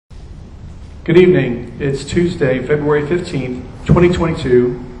Good evening. It's Tuesday, February 15th,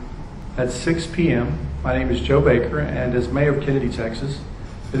 2022 at 6 p.m. My name is Joe Baker, and as Mayor of Kenedy, Texas,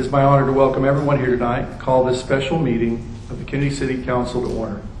 it is my honor to welcome everyone here tonight and call this special meeting of the Kenedy City Council to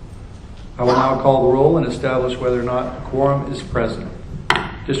order. I will now call the roll and establish whether or not a quorum is present.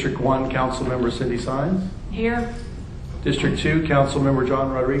 District 1, Council Member Cindy Sines. Here. District 2, Council Member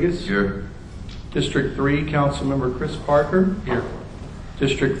John Rodriguez. Here. District 3, Council Member Chris Parker. Here.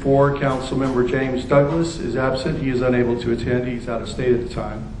 District 4, Council Member James Douglas is absent. He is unable to attend. He's out of state at the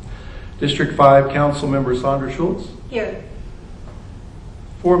time. District 5, Council Member Sandra Schultz. Here.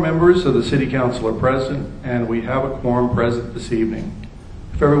 4 members of the City Council are present, and we have a quorum present this evening.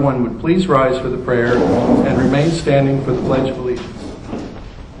 If everyone would please rise for the prayer and remain standing for the Pledge of Allegiance.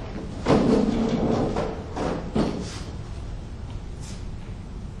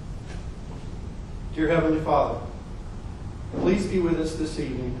 Dear Heavenly Father, please be with us this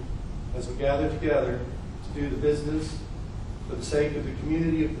evening as we gather together to do the business for the sake of the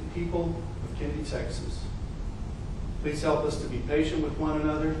community of the people of Kenedy, Texas. Please help us to be patient with one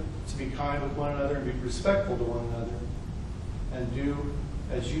another, to be kind with one another, and be respectful to one another, and do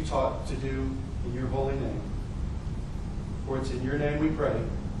as you taught to do in your holy name. For it's in your name we pray.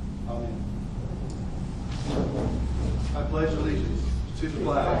 Amen. I pledge allegiance to the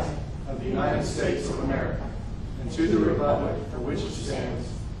flag of the United States of America, and to the republic for which it stands,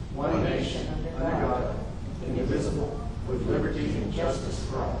 one nation, under God, indivisible, with liberty and justice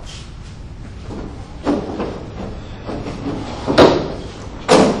for all.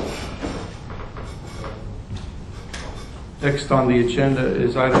 Next on the agenda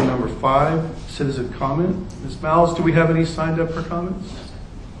is item number 5, citizen comment. Ms. Miles, do we have any signed up for comments?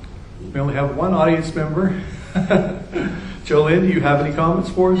 We only have one audience member. Jolynn, do you have any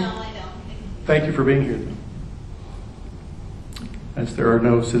comments for us? No, I don't. Thank you for being here. As there are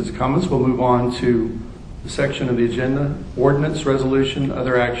no citizen comments, we'll move on to the section of the agenda, ordinance, resolution,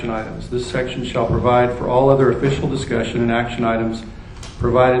 other action items. This section shall provide for all other official discussion and action items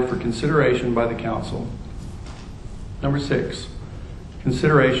provided for consideration by the council. Number 6,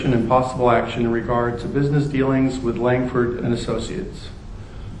 consideration and possible action in regard to business dealings with Langford and Associates.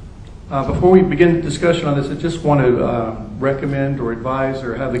 Before we begin discussion on this, I just want to recommend or advise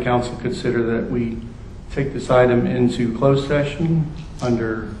or have the council consider that we take this item into closed session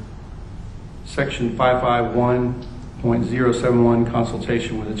under section 551.071,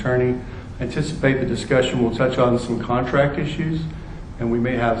 consultation with attorney. I anticipate the discussion will touch on some contract issues, and we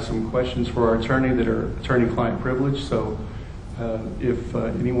may have some questions for our attorney that are attorney-client privilege. So if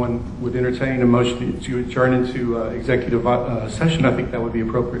anyone would entertain a motion to adjourn into executive session, I think that would be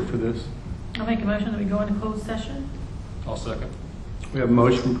appropriate for this. I'll make a motion that we go into closed session. I'll second. We have a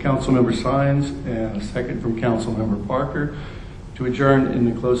motion from Councilmember Sines and a second from Councilmember Parker to adjourn in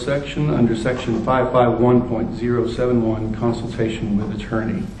the closed section under section 551.071, consultation with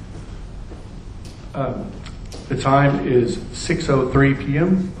attorney. The time is 6:03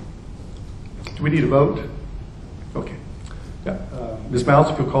 p.m. Do we need a vote? Okay. Yeah. Ms. Miles,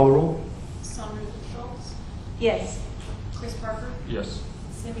 if you'll call the roll. Sandra Schultz. Yes. Chris Parker. Yes.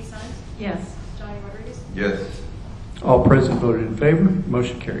 Cindy Sines. Yes. Johnny Rodriguez. Yes. All present voted in favor.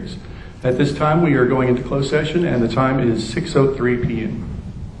 Motion carries. At this time, we are going into closed session, and the time is 6:03 p.m.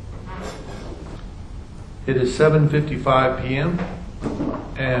 It is 7:55 p.m.,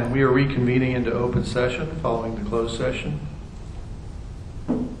 and we are reconvening into open session following the closed session.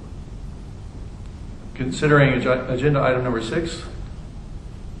 Considering agenda item number 6,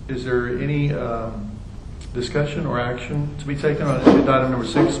 is there any discussion or action to be taken on agenda item number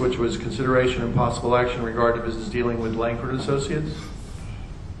 6, which was consideration and possible action in regard to business dealing with Langford Associates?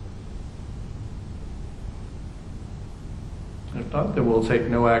 If not, then we'll take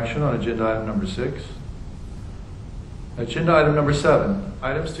no action on agenda item number 6. Agenda item number 7,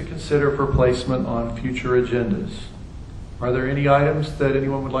 items to consider for placement on future agendas. Are there any items that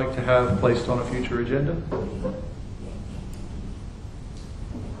anyone would like to have placed on a future agenda?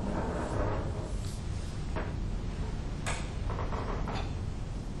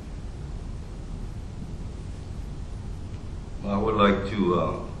 I would like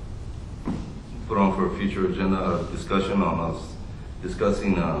to put on for a future agenda a discussion on us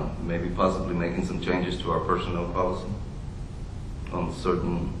discussing maybe possibly making some changes to our personnel policy on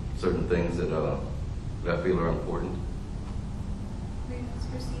certain things that I feel are important. Grievance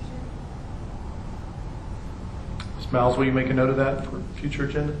procedure. Ms. Miles, will you make a note of that for future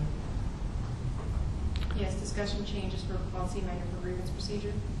agenda? Yes, discussion changes for policy matter for grievance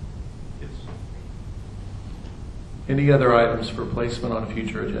procedure. Yes. Any other items for placement on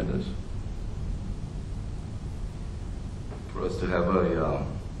future agendas? For us to have a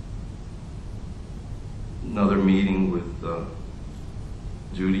another meeting with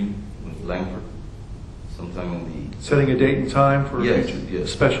Judy with Langford sometime in Setting a date and time for a Yes, future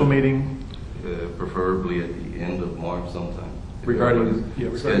yes. special meeting preferably at the end of March sometime. If regarding,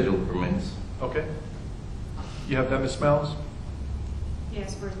 everybody's schedule permits. Okay. You have that, Ms. Smells?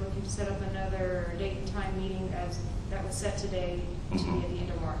 Yes, we're looking to set up another date and time meeting as that was set today to be at the end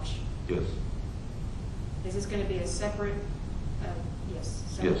of March. Yes. Is this going to be a separate, yes?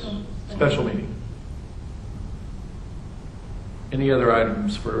 Yes. Special meeting. Any other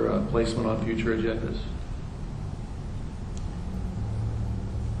items for placement on future agendas?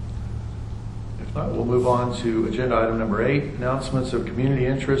 If not, we'll move on to agenda item number 8, announcements of community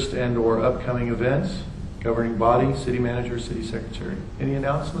interest and/or upcoming events, governing body, city manager, city secretary. Any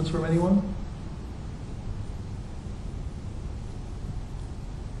announcements from anyone?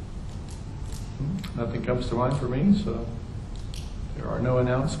 Nothing comes to mind for me, so there are no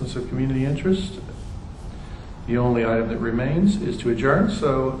announcements of community interest. The only item that remains is to adjourn,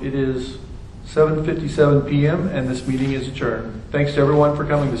 so it is 7:57 p.m. and this meeting is adjourned. Thanks to everyone for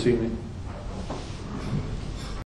coming this evening.